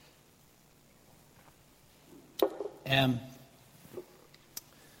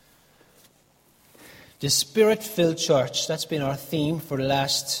The Spirit-filled church, that's been our theme for the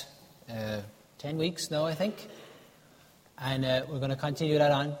last 10 weeks now, I think. And we're going to continue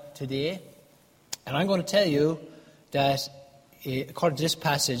that on today. And I'm going to tell you that, according to this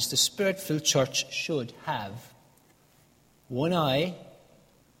passage, the Spirit-filled church should have one eye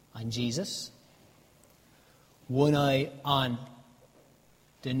on Jesus, one eye on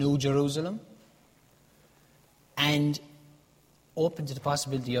the New Jerusalem, and open to the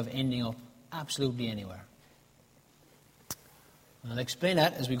possibility of ending up absolutely anywhere. I'll explain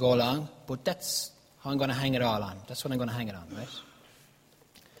that as we go along, but that's how I'm going to hang it all on. That's what I'm going to hang it on, right?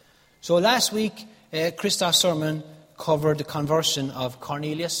 So last week, Christoph's sermon covered the conversion of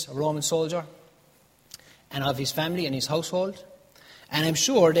Cornelius, a Roman soldier, and of his family and his household. And I'm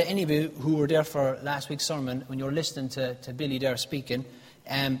sure that any of you who were there for last week's sermon, when you were listening to Billy there speaking,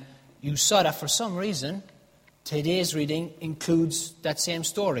 you saw that for some reason, today's reading includes that same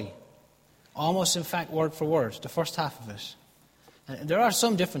story. Almost, in fact, word for word, the first half of it. And there are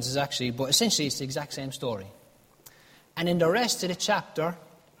some differences, actually, but essentially it's the exact same story. And in the rest of the chapter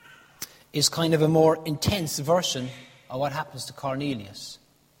is kind of a more intense version of what happens to Cornelius.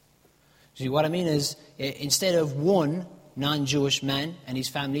 See, what I mean is, instead of one non-Jewish man and his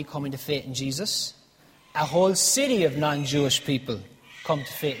family coming to faith in Jesus, a whole city of non-Jewish people come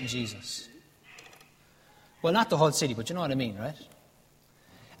to faith in Jesus. Well, not the whole city, but you know what I mean, right?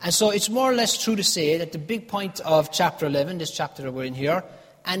 And so it's more or less true to say that the big point of chapter 11, this chapter that we're in here,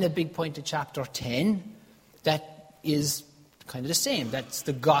 and the big point of chapter 10, that is kind of the same. That's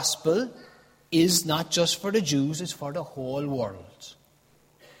the gospel is not just for the Jews, it's for the whole world.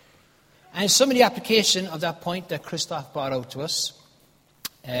 And some of the application of that point that Christoph brought out to us,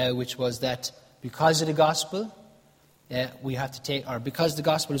 which was that because of the gospel, we have to take, or because the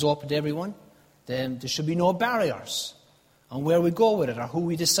gospel is open to everyone, then there should be no barriers on where we go with it or who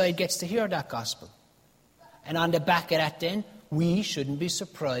we decide gets to hear that gospel. And on the back of that then, we shouldn't be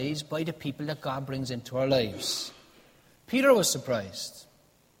surprised by the people that God brings into our lives. Peter was surprised.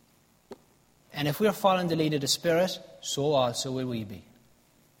 And if we're following the lead of the Spirit, so also will we be.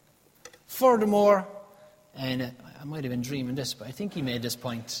 Furthermore, and I might have been dreaming this, but I think he made this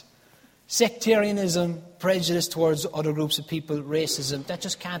point, sectarianism, prejudice towards other groups of people, racism, that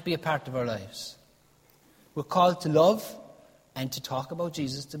just can't be a part of our lives. We're called to love and to talk about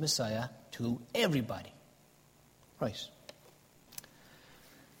Jesus, the Messiah, to everybody. Right.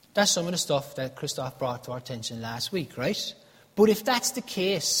 That's some of the stuff that Christoph brought to our attention last week, right? But if that's the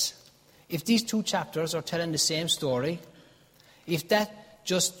case, if these two chapters are telling the same story, if that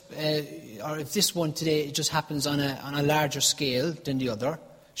just, or if this one today just happens on a larger scale than the other,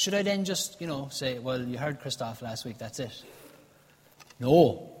 should I then just, say, well, you heard Christoph last week, that's it?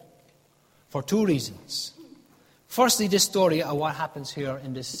 No. For two reasons. Firstly, this story of what happens here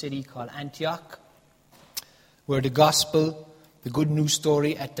in this city called Antioch, where the gospel, the good news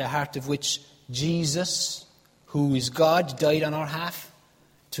story at the heart of which Jesus, who is God, died on our behalf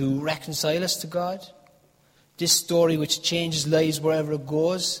to reconcile us to God. This story, which changes lives wherever it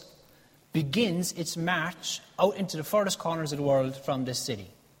goes, begins its march out into the furthest corners of the world from this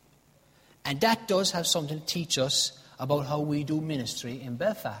city. And that does have something to teach us about how we do ministry in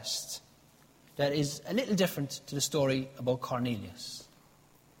Belfast. That is a little different to the story about Cornelius.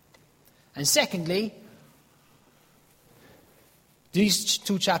 And secondly, these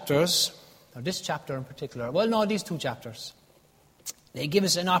two chapters, or this chapter in particular, these two chapters, they give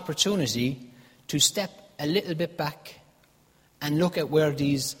us an opportunity to step a little bit back and look at where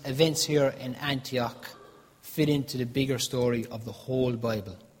these events here in Antioch fit into the bigger story of the whole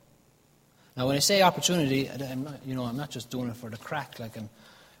Bible. Now, when I say opportunity, I'm not just doing it for the crack,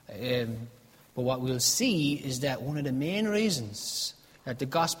 but what we'll see is that one of the main reasons that the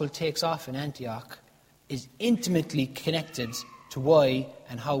gospel takes off in Antioch is intimately connected to why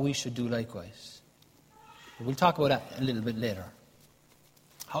and how we should do likewise. We'll talk about that a little bit later.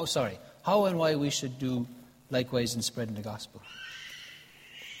 How and why we should do likewise in spreading the gospel.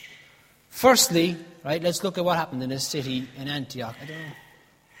 Firstly, right, let's look at what happened in this city in Antioch. I don't know.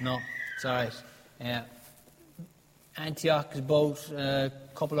 No, it's all right. Antioch is about a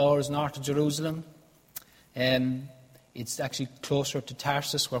couple of hours north of Jerusalem. It's actually closer to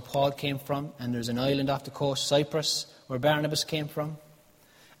Tarsus, where Paul came from, and there's an island off the coast, Cyprus, where Barnabas came from.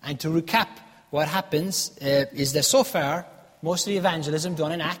 And to recap, what happens is that so far, most of the evangelism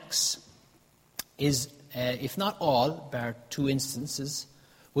done in Acts is, if not all, bar two instances,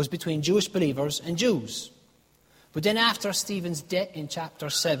 was between Jewish believers and Jews. But then after Stephen's death in chapter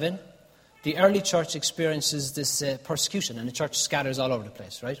 7, the early church experiences this persecution, and the church scatters all over the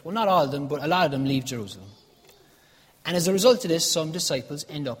place, right? Well, not all of them, but a lot of them leave Jerusalem. And as a result of this, some disciples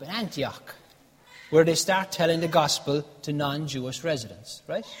end up in Antioch, where they start telling the gospel to non-Jewish residents,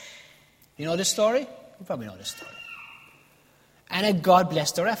 right? You know this story? You probably know this story. And then God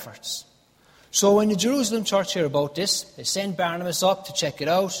blessed their efforts. So when the Jerusalem church hear about this, they send Barnabas up to check it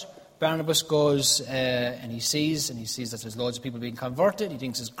out. Barnabas goes and he sees that there's loads of people being converted. He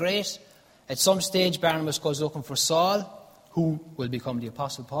thinks it's great. At some stage, Barnabas goes looking for Saul, who will become the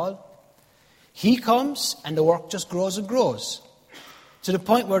Apostle Paul. He comes, and the work just grows and grows, to the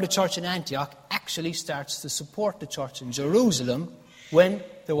point where the church in Antioch actually starts to support the church in Jerusalem when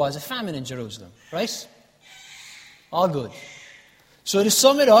there was a famine in Jerusalem, right? All good. So to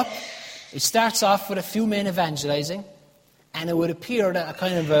sum it up, it starts off with a few men evangelizing, and it would appear that a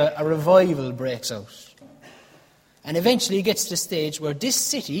kind of a revival breaks out. And eventually it gets to the stage where this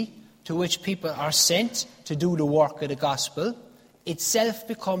city, to which people are sent to do the work of the gospel, itself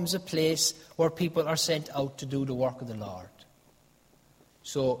becomes a place where people are sent out to do the work of the Lord.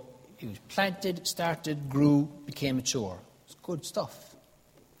 So it was planted, started, grew, became mature. It's good stuff.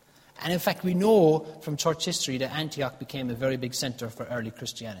 And in fact, we know from church history that Antioch became a very big centre for early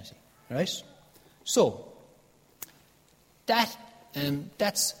Christianity. Right? So, that's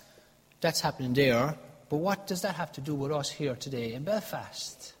happening there. But what does that have to do with us here today in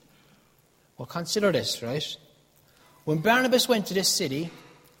Belfast? Well, consider this, right? When Barnabas went to this city,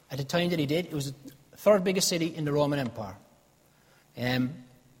 at the time that he did, it was the third biggest city in the Roman Empire. And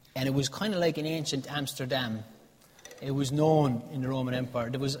it was kind of like an ancient Amsterdam. It was known in the Roman Empire.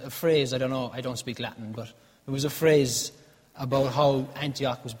 There was a phrase, I don't know, I don't speak Latin, but there was a phrase about how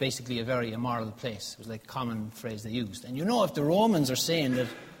Antioch was basically a very immoral place. It was like a common phrase they used. And you know, if the Romans are saying that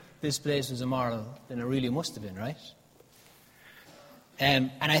this place was immoral, then it really must have been, right?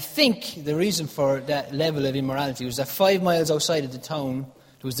 And I think the reason for that level of immorality was that 5 miles outside of the town,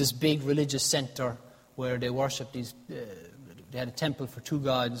 there was this big religious centre where they worshipped these... they had a temple for 2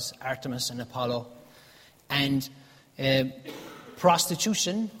 gods, Artemis and Apollo. And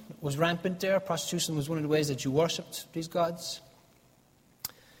prostitution was rampant there. Prostitution was one of the ways that you worshipped these gods.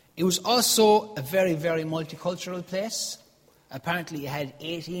 It was also a very, very multicultural place. Apparently it had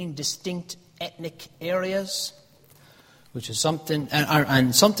 18 distinct ethnic areas, which is something,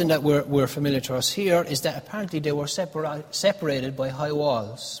 and something that we're familiar to us here is that apparently they were separated by high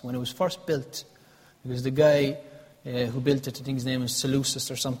walls when it was first built. Because the guy who built it, I think his name is Seleucus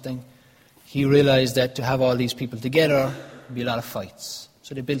or something, he realized that to have all these people together would be a lot of fights.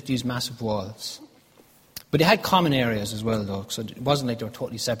 So they built these massive walls. But they had common areas as well, though, so it wasn't like they were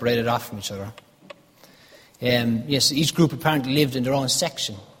totally separated off from each other. Yes, each group apparently lived in their own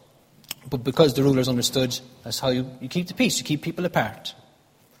section. But because the rulers understood, that's how you keep the peace, you keep people apart.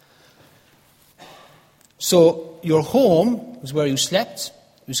 So your home was where you slept,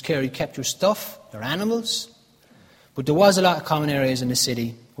 it was where you kept your stuff, your animals. But there was a lot of common areas in the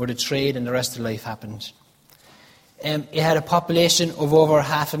city where the trade and the rest of life happened. It had a population of over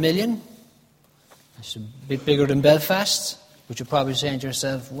 500,000. It's a bit bigger than Belfast, but you're probably saying to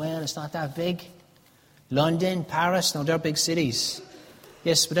yourself, well, it's not that big. London, Paris, no, they're big cities.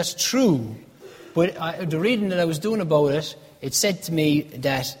 Yes, but that's true. But the reading that I was doing about it, it said to me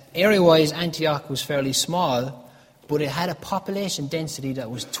that area-wise Antioch was fairly small, but it had a population density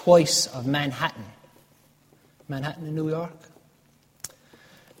that was twice of Manhattan. Manhattan in New York.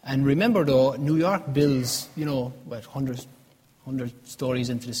 And remember though, New York builds, 100 stories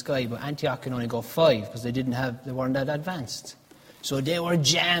into the sky, but Antioch can only go 5 because they weren't that advanced. So they were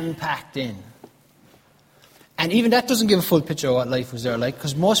jam-packed in. And even that doesn't give a full picture of what life was there like,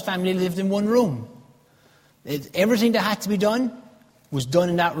 because most families lived in one room. Everything that had to be done was done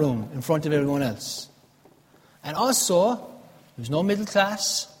in that room, in front of everyone else. And also, there was no middle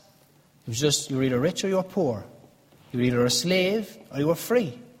class. It was just, you were either rich or you were poor. You were either a slave or you were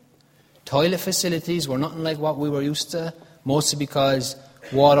free. Toilet facilities were nothing like what we were used to, mostly because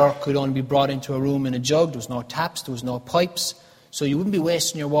water could only be brought into a room in a jug. There was no taps, there was no pipes. So you wouldn't be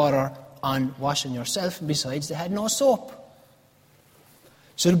wasting your water on washing yourself, and besides, they had no soap.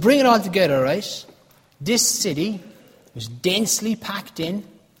 So to bring it all together, right, this city was densely packed in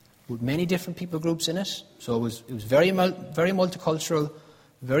with many different people groups in it. So it was very very multicultural,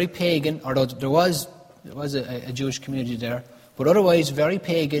 very pagan, although there was a Jewish community there, but otherwise very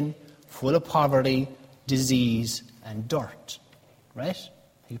pagan, full of poverty, disease, and dirt. Right?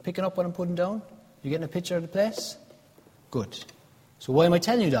 Are you picking up what I'm putting down? You getting a picture of the place? Good. So why am I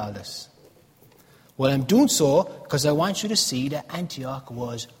telling you all this? Well, I'm doing so because I want you to see that Antioch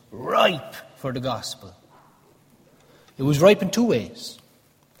was ripe for the gospel. It was ripe in 2 ways.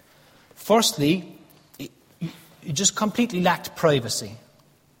 Firstly, it just completely lacked privacy.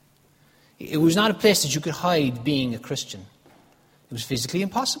 It was not a place that you could hide being a Christian. It was physically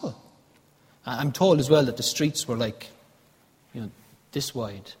impossible. I'm told as well that the streets were like, this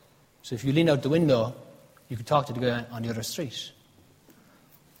wide. So if you leaned out the window, you could talk to the guy on the other street.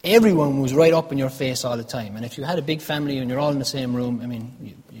 Everyone was right up in your face all the time. And if you had a big family and you're all in the same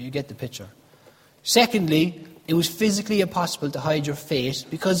room, you get the picture. Secondly, it was physically impossible to hide your face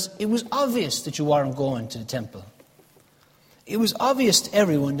because it was obvious that you weren't going to the temple. It was obvious to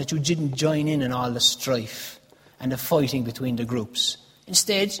everyone that you didn't join in all the strife and the fighting between the groups.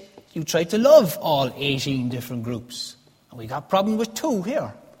 Instead, you tried to love all 18 different groups. And we got a problem with 2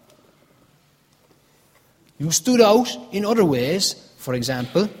 here. You stood out in other ways. For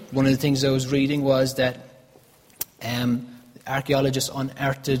example, one of the things I was reading was that archaeologists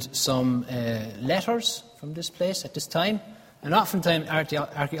unearthed some letters from this place at this time. And oftentimes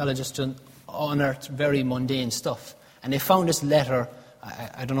archaeologists unearthed very mundane stuff. And they found this letter.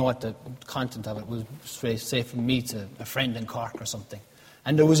 I don't know what the content of it was, say from me to a friend in Cork or something.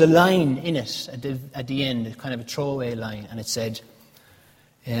 And there was a line in it at the end, kind of a throwaway line, and it said,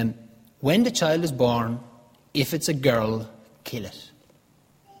 when the child is born, if it's a girl, kill it.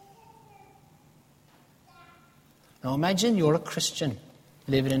 Now imagine you're a Christian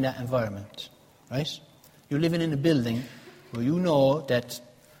living in that environment, right? You're living in a building where you know that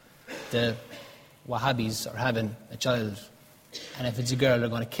the Wahhabis are having a child, and if it's a girl, they're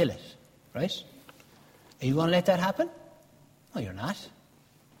going to kill it, right? Are you going to let that happen? No, you're not.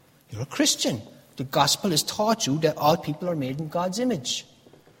 You're a Christian. The gospel has taught you that all people are made in God's image,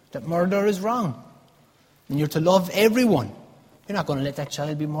 that murder is wrong, and you're to love everyone. You're not going to let that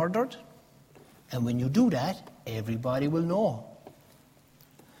child be murdered. And when you do that, everybody will know.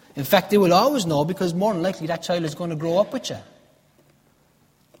 In fact, they will always know because more than likely that child is going to grow up with you.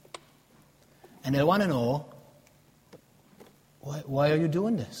 And they'll want to know, why are you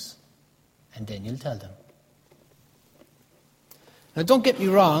doing this? And then you'll tell them. Now, don't get me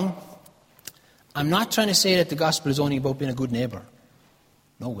wrong. I'm not trying to say that the gospel is only about being a good neighbour.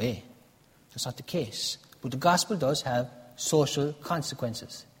 No way. That's not the case. But the gospel does have social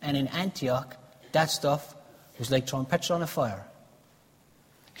consequences. And in Antioch, that stuff was like throwing petrol on a fire.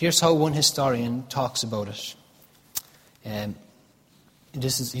 Here's how one historian talks about it.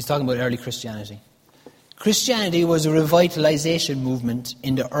 He's talking about early Christianity. Christianity was a revitalization movement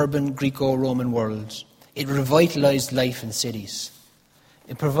in the urban Greco-Roman world. It revitalized life in cities.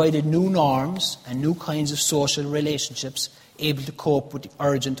 It provided new norms and new kinds of social relationships able to cope with the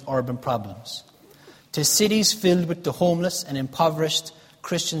urgent urban problems. To cities filled with the homeless and impoverished,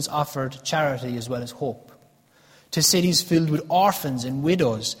 Christians offered charity as well as hope. To cities filled with orphans and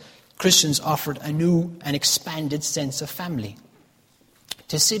widows, Christians offered a new and expanded sense of family.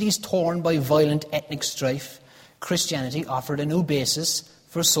 To cities torn by violent ethnic strife, Christianity offered a new basis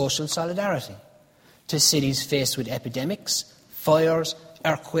for social solidarity. To cities faced with epidemics, fires,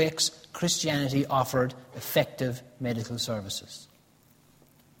 earthquakes, Christianity offered effective medical services.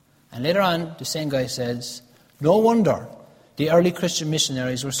 And later on, the same guy says, no wonder the early Christian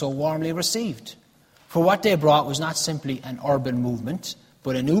missionaries were so warmly received. For what they brought was not simply an urban movement,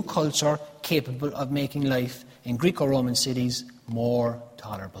 but a new culture capable of making life in Greco-Roman cities more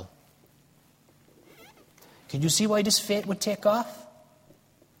tolerable. Can you see why this faith would take off?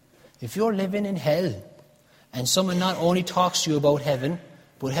 If you're living in hell, and someone not only talks to you about heaven,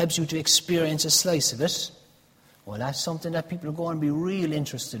 but helps you to experience a slice of it, well, that's something that people are going to be real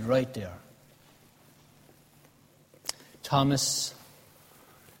interested right there. Thomas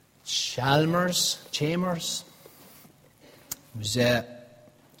Chalmers was a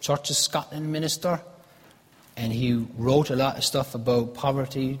Church of Scotland minister, and he wrote a lot of stuff about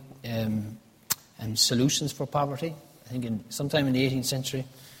poverty and solutions for poverty, I think sometime in the 18th century.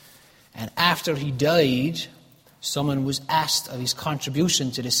 And after he died, someone was asked of his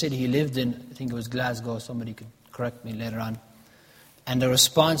contribution to the city he lived in. I think it was Glasgow. Somebody could correct me later on. And the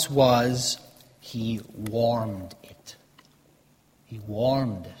response was, he warmed it. He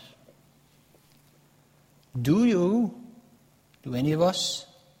warmed it. Do any of us,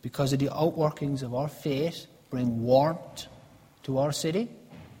 because of the outworkings of our faith, bring warmth to our city?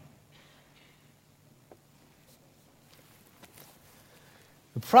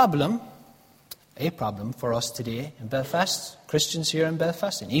 A problem for us today in Belfast, Christians here in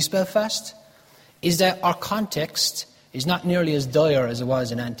Belfast, in East Belfast, is that our context is not nearly as dire as it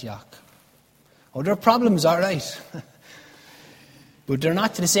was in Antioch. Oh, there are problems, all right. But they're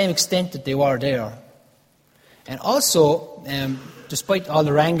not to the same extent that they were there. And also, despite all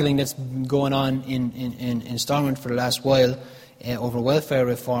the wrangling that's been going on in Stormont for the last while over welfare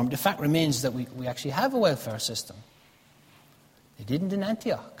reform, the fact remains that we actually have a welfare system. They didn't in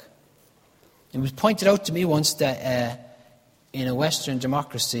Antioch. It was pointed out to me once that in a Western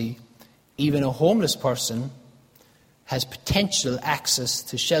democracy, even a homeless person has potential access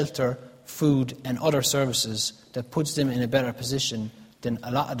to shelter, food, and other services that puts them in a better position than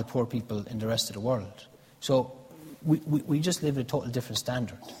a lot of the poor people in the rest of the world. So we just live at a totally different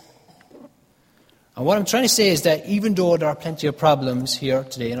standard. And what I'm trying to say is that even though there are plenty of problems here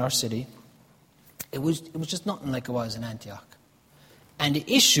today in our city, it was just nothing like it was in Antioch. And the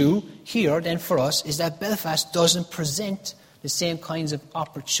issue here then for us is that Belfast doesn't present the same kinds of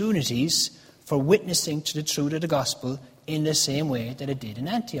opportunities for witnessing to the truth of the gospel in the same way that it did in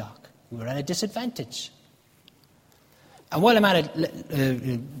Antioch. We were at a disadvantage. And while I'm at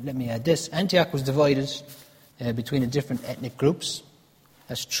it, let me add this. Antioch was divided between the different ethnic groups.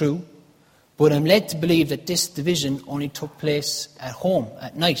 That's true. But I'm led to believe that this division only took place at home,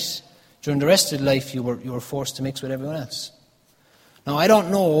 at night. During the rest of life, you were forced to mix with everyone else. Now, I don't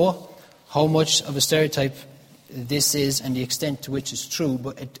know how much of a stereotype this is and the extent to which it's true,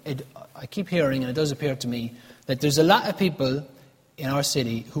 but I keep hearing, and it does appear to me, that there's a lot of people in our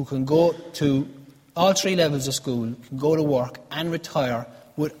city who can go to all 3 levels of school, can go to work and retire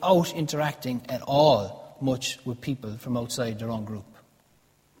without interacting at all much with people from outside their own group.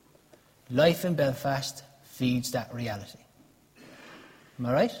 Life in Belfast feeds that reality. Am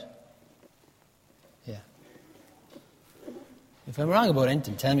I right? Yeah. If I'm wrong about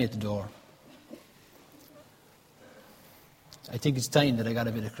anything, tell me at the door. I think it's time that I got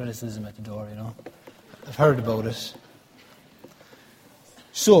a bit of criticism at the door, you know. I've heard about it.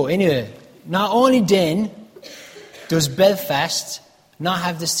 So, anyway, not only then does Belfast not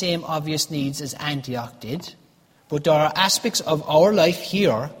have the same obvious needs as Antioch did, but there are aspects of our life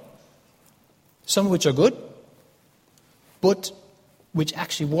here, some of which are good, but which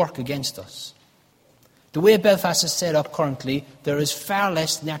actually work against us. The way Belfast is set up currently, there is far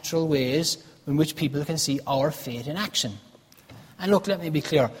less natural ways in which people can see our faith in action. And look, let me be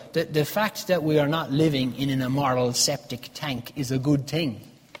clear. The fact that we are not living in an immoral septic tank is a good thing.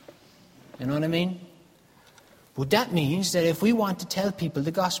 You know what I mean? But that means that if we want to tell people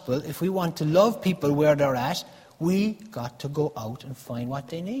the gospel, if we want to love people where they're at, we got to go out and find what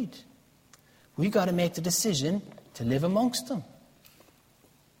they need. We got to make the decision to live amongst them.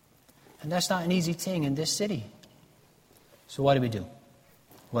 And that's not an easy thing in this city. So what do?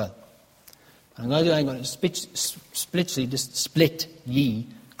 Well, I'm going to split ye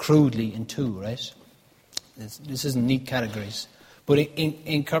crudely in 2, right? This isn't neat categories. But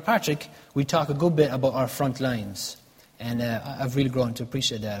in Kirkpatrick, we talk a good bit about our front lines. And I've really grown to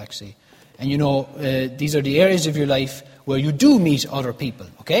appreciate that, actually. And you know, these are the areas of your life where you do meet other people,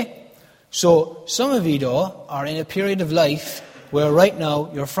 okay? So some of you, though, are in a period of life where right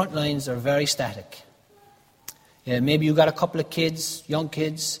now your front lines are very static. Maybe you've got a couple of kids, young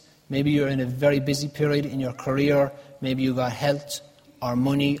kids. Maybe you're in a very busy period in your career. Maybe you've got health or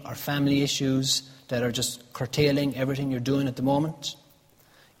money or family issues that are just curtailing everything you're doing at the moment.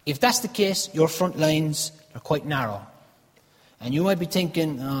 If that's the case, your front lines are quite narrow. And you might be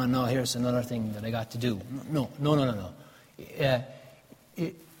thinking, oh no, here's another thing that I got to do. No.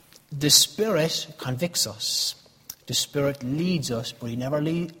 The Spirit convicts us. The Spirit leads us, but He never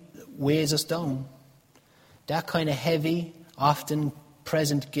weighs us down. That kind of heavy, often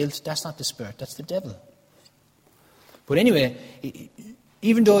present guilt, that's not the Spirit, that's the devil. But anyway,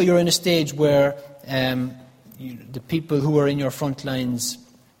 even though you're in a stage where the people who are in your front lines,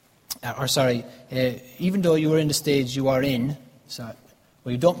 even though you are in the stage you are in,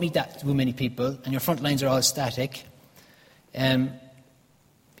 where you don't meet that too many people and your front lines are all static,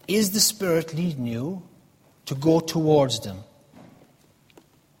 is the Spirit leading you to go towards them?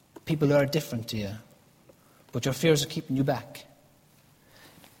 People who are different to you, but your fears are keeping you back.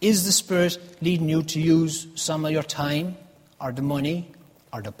 Is the Spirit leading you to use some of your time or the money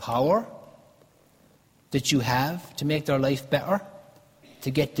or the power that you have to make their life better,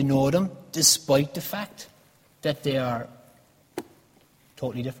 to get to know them, despite the fact that they are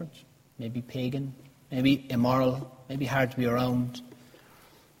totally different, maybe pagan, maybe immoral, maybe hard to be around?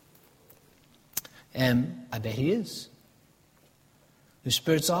 I bet He is. The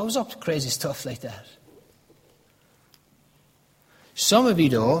Spirit's always up to crazy stuff like that. Some of you,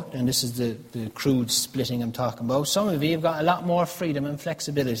 though, and this is the crude splitting I'm talking about, some of you have got a lot more freedom and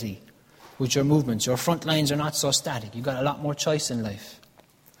flexibility with your movements. Your front lines are not so static. You've got a lot more choice in life.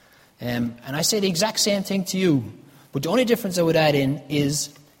 And I say the exact same thing to you, but the only difference I would add in is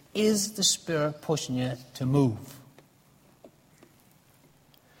the Spirit pushing you to move?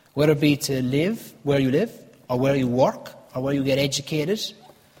 Whether it be to live where you live, or where you work, or where you get educated,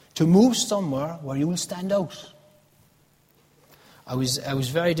 to move somewhere where you will stand out. I was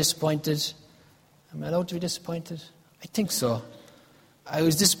very disappointed Am I allowed to be disappointed? I think so. I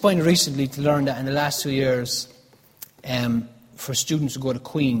was disappointed recently to learn that in the last 2 years, for students who go to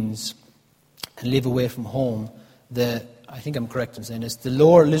Queen's and live away from home, I think I'm correct in saying this, the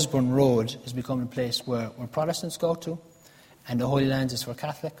lower Lisburn Road has become a place where Protestants go to, and the Holy Lands is for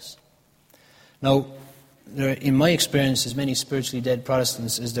Catholics. Now, in my experience, as many spiritually dead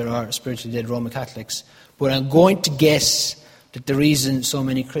Protestants as there are spiritually dead Roman Catholics, but I'm going to guess that the reason so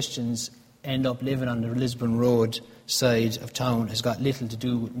many Christians end up living on the Lisburn Road side of town has got little to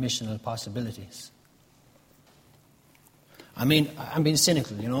do with missional possibilities. I mean, I'm being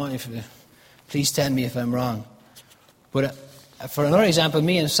cynical, please tell me if I'm wrong. But for another example,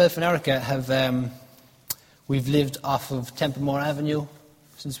 me and myself and Erica we've lived off of Templemore Avenue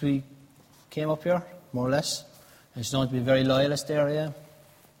since we came up here, more or less. It's known to be a very loyalist area.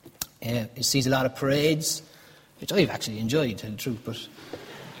 It sees a lot of parades, which I've actually enjoyed, to tell the truth, but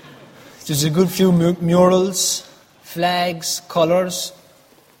there's a good few murals, flags, colours.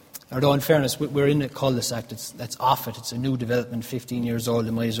 Although, in fairness, we're in a cul-de-sac that's off it. It's a new development, 15 years old.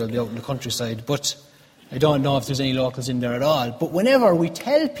 It might as well be out in the countryside. But I don't know if there's any locals in there at all. But whenever we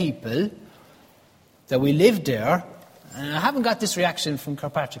tell people that we live there, and I haven't got this reaction from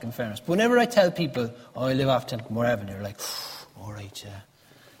Kirkpatrick, in fairness, but whenever I tell people, I live off Templemore Avenue, they're like, all right, yeah.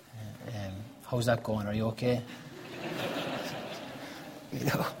 How's that going? Are you okay?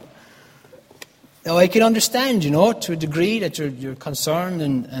 Now, I can understand, to a degree that you're concerned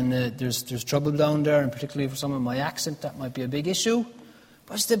and there's trouble down there, and particularly for some of my accent, that might be a big issue.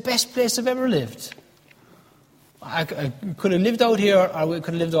 But it's the best place I've ever lived. I could have lived out here, or we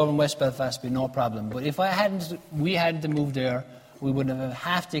could have lived over in West Belfast, no problem. But if we hadn't moved there, we wouldn't have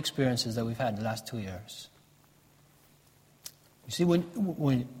half the experiences that we've had in the last 2 years. You see,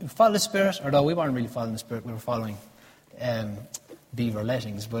 when you follow the Spirit, although we weren't really following the Spirit, we were following Beaver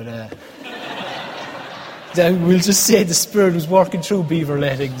Lettings, but we'll just say the Spirit was working through Beaver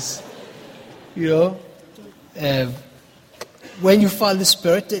Lettings. When you follow the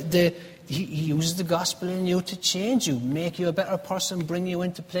Spirit, He uses the gospel in you to change you, make you a better person, bring you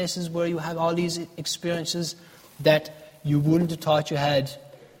into places where you have all these experiences that you wouldn't have thought you had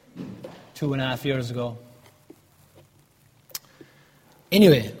 2.5 years ago.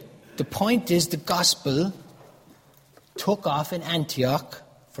 Anyway, the point is the gospel took off in Antioch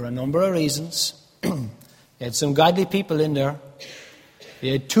for a number of reasons. They had some godly people in there. They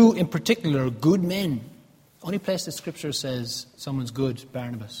had 2 in particular good men. Only place the Scripture says someone's good,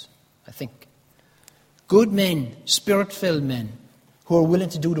 Barnabas, I think. Good men, Spirit-filled men, who are willing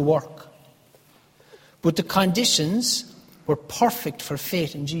to do the work. But the conditions were perfect for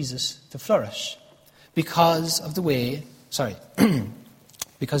faith in Jesus to flourish because of the way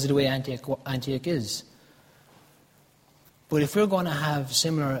Antioch is. But if we're going to have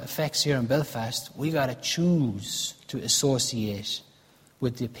similar effects here in Belfast, we've got to choose to associate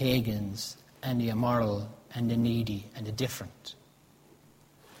with the pagans and the immoral and the needy and the different.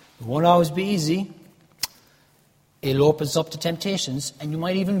 It won't always be easy. It'll open us up to temptations, and you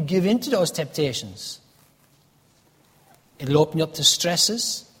might even give in to those temptations. It'll open you up to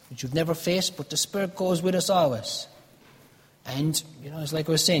stresses which you've never faced, but the Spirit goes with us always. And, it's like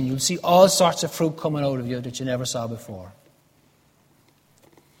I was saying, you'll see all sorts of fruit coming out of you that you never saw before.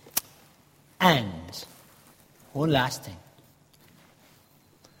 And one last thing.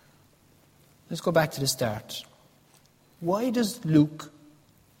 Let's go back to the start. Why does Luke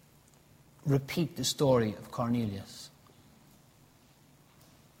repeat the story of Cornelius?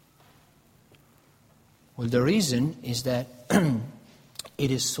 Well, the reason is that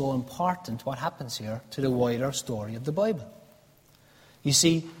it is so important what happens here to the wider story of the Bible. You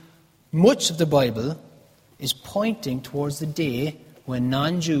see, much of the Bible is pointing towards the day when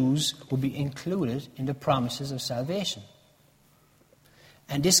non-Jews will be included in the promises of salvation.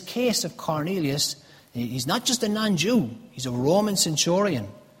 And this case of Cornelius, he's not just a non-Jew, he's a Roman centurion.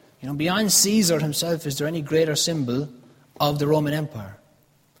 Beyond Caesar himself, is there any greater symbol of the Roman Empire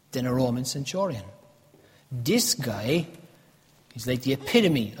than a Roman centurion? This guy is like the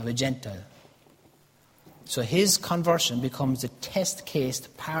epitome of a Gentile. So his conversion becomes the test case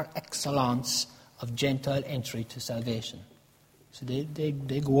par excellence of Gentile entry to salvation. So they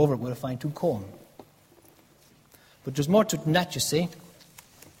go over it with a fine-tooth comb. But there's more to it than that, you see.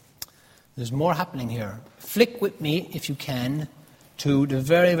 There's more happening here. Flick with me, if you can, to the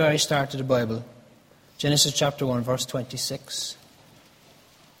very, very start of the Bible. Genesis chapter 1, verse 26.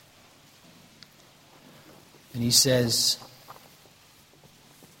 And he says,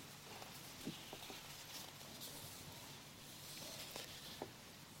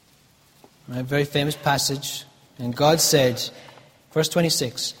 a very famous passage, and God said, verse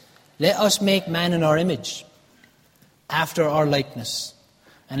 26, Let us make man in our image, after our likeness,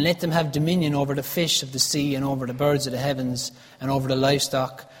 and let them have dominion over the fish of the sea, and over the birds of the heavens, and over the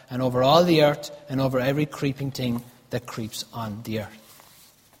livestock, and over all the earth, and over every creeping thing that creeps on the earth.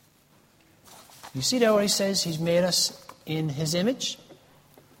 You see there where he says he's made us in his image?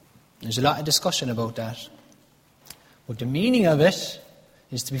 There's a lot of discussion about that. But the meaning of it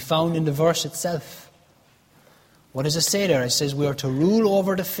is to be found in the verse itself. What does it say there? It says we are to rule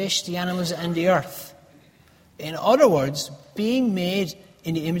over the fish, the animals, and the earth. In other words, being made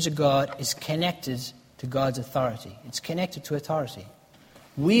in the image of God is connected to God's authority. It's connected to authority.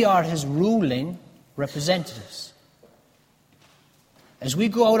 We are his ruling representatives. As we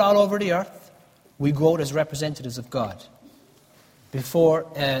go out all over the earth, we go out as representatives of God. Before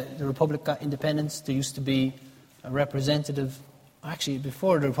the Republic got independence, there used to be a representative. Actually,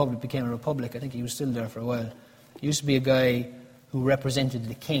 before the Republic became a republic, I think he was still there for a while. There used to be a guy who represented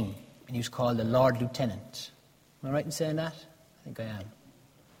the king, and he was called the Lord Lieutenant. Am I right in saying that? I think I am.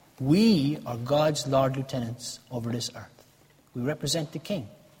 We are God's Lord Lieutenants over this earth. We represent the king.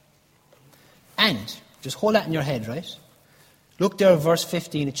 And, just hold that in your head, right? Look there at verse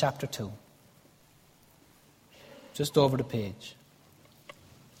 15 of chapter 2. Just over the page.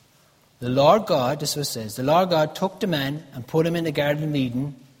 The Lord God, this is what it says, the Lord God took the man and put him in the Garden of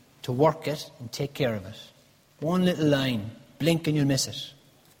Eden to work it and take care of it. One little line, blink and you'll miss it.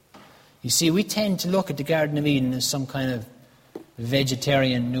 You see, we tend to look at the Garden of Eden as some kind of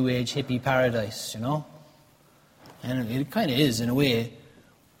vegetarian, New Age, hippie paradise, you know. And it kind of is in a way.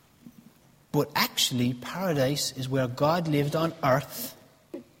 But actually, paradise is where God lived on earth.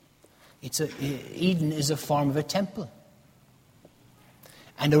 Eden is a form of a temple.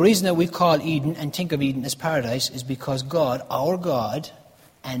 And the reason that we call Eden and think of Eden as paradise is because God, our God,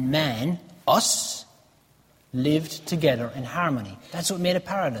 and man, us, lived together in harmony. That's what made it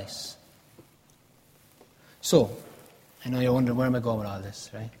paradise. So, I know you're wondering, where am I going with all this,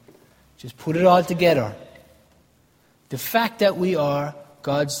 right? Just put it all together. The fact that we are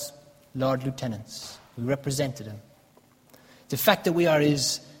God's Lord Lieutenants, we represented him. The fact that we are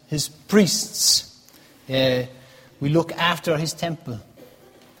his priests, we look after his temple.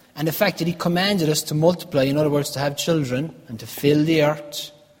 And the fact that he commanded us to multiply, in other words, to have children and to fill the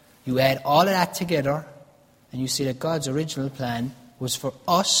earth, you add all of that together, and you see that God's original plan was for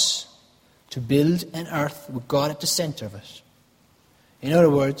us to build an earth with God at the center of it. In other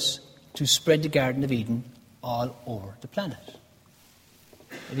words, to spread the Garden of Eden all over the planet.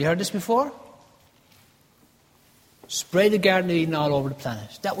 Have you heard this before? Spread the Garden of Eden all over the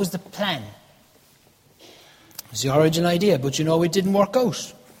planet. That was the plan. It was the original idea, but you know, it didn't work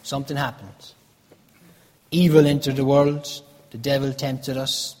out. Something happened. Evil entered the world. The devil tempted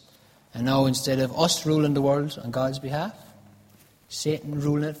us. And now instead of us ruling the world on God's behalf, Satan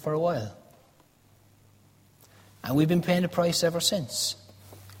ruling it for a while. And we've been paying the price ever since.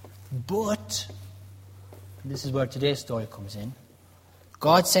 But, this is where today's story comes in,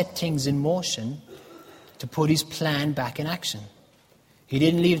 God set things in motion to put his plan back in action. He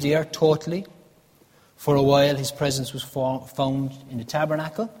didn't leave the earth totally. For a while, his presence was found in the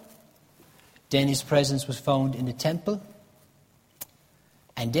tabernacle. Then his presence was found in the temple.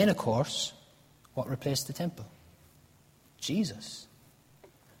 And then, of course, what replaced the temple? Jesus.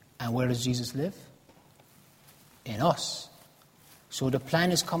 And where does Jesus live? In us. So the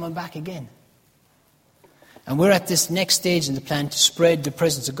plan is coming back again. And we're at this next stage in the plan to spread the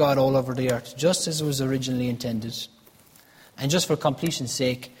presence of God all over the earth, just as it was originally intended. And just for completion's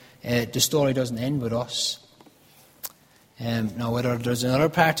sake, the story doesn't end with us. Now, whether there's another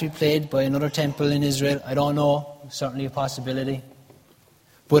part to be played by another temple in Israel, I don't know. Certainly a possibility.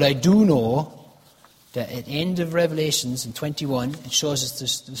 But I do know that at the end of Revelations in 21, it shows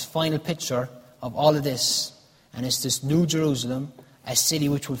us this final picture of all of this. And it's this new Jerusalem, a city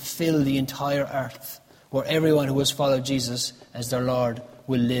which will fill the entire earth, where everyone who has followed Jesus as their Lord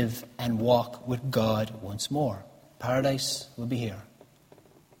will live and walk with God once more. Paradise will be here.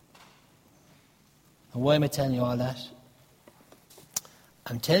 And why am I telling you all that?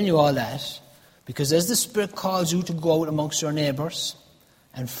 I'm telling you all that because as the Spirit calls you to go out amongst your neighbours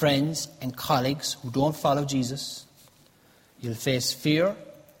and friends and colleagues who don't follow Jesus, you'll face fear,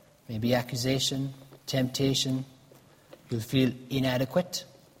 maybe accusation, temptation. You'll feel inadequate,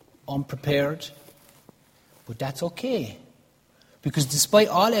 unprepared. But that's okay. Because despite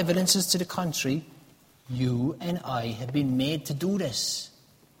all evidences to the contrary, you and I have been made to do this.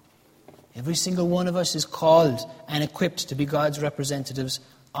 Every single one of us is called and equipped to be God's representatives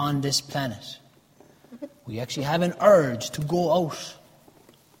on this planet. We actually have an urge to go out.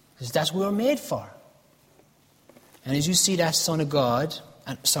 Because that's what we're made for. And as you see that Son of God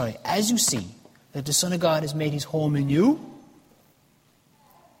as you see that the Son of God has made his home in you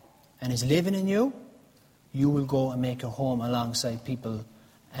and is living in you, you will go and make your home alongside people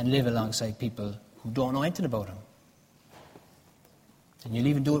and live alongside people who don't know anything about him. And you'll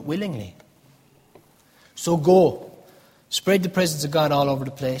even do it willingly. So go. Spread the presence of God all over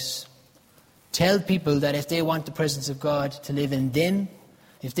the place. Tell people that if they want the presence of God to live in them,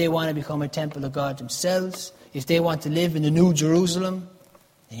 if they want to become a temple of God themselves, if they want to live in the New Jerusalem,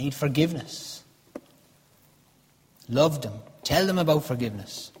 they need forgiveness. Love them. Tell them about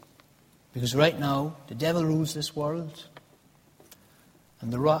forgiveness. Because right now, the devil rules this world.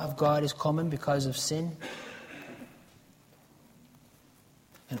 And the wrath of God is coming because of sin.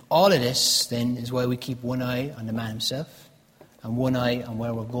 And all of this, then, is why we keep one eye on the man himself and one eye on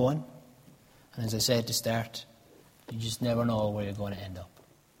where we're going. And as I said at the start, you just never know where you're going to end up.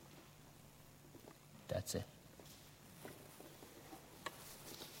 That's it.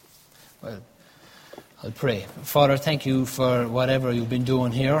 Well, I'll pray. Father, thank you for whatever you've been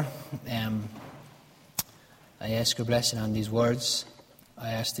doing here. I ask your blessing on these words.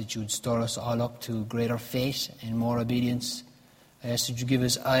 I ask that you would stir us all up to greater faith and more obedience. I ask that you give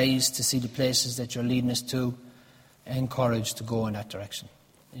us eyes to see the places that you're leading us to and courage to go in that direction.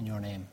 In your name.